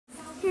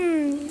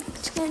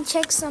to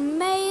check some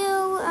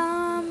mail.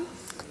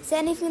 Is there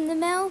anything in the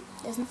mail?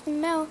 There's nothing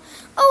in the mail.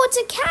 Oh, it's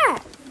a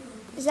cat.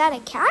 Is that a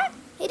cat?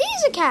 It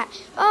is a cat.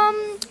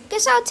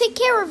 Guess I'll take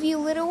care of you,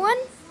 little one.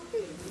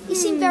 You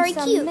seem very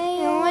cute.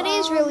 Oh, it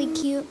is really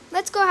cute.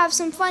 Let's go have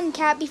some fun,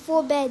 cat,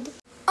 before bed.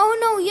 Oh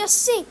no, you're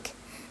sick.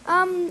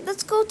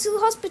 Let's go to the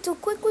hospital.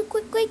 Quick.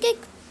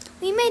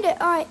 We made it.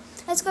 All right.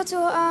 Let's go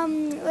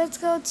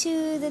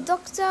to the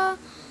doctor.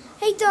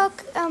 Hey,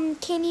 doc.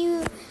 Can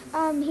you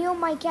heal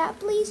my cat,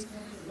 please?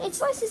 It's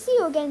nice to see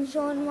you again,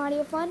 Sean.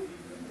 Mario Fun.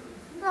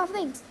 Oh,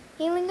 thanks.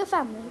 Healing a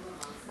family.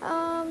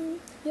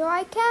 You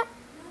alright, cat?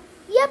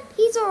 Yep,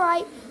 he's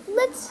alright.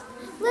 Let's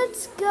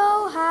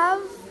go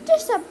have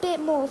just a bit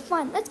more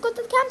fun. Let's go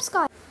to the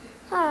campsite.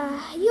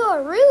 You're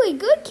a really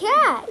good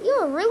cat.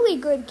 You're a really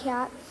good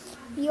cat.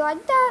 You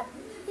like that?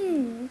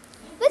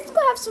 Let's go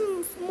have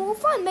some more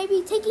fun.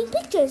 Maybe taking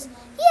pictures.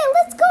 Yeah,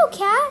 let's go,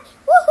 cat.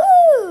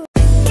 Woohoo!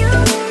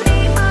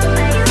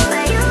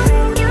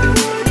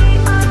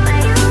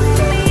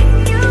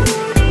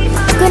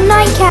 Good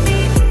night, cat.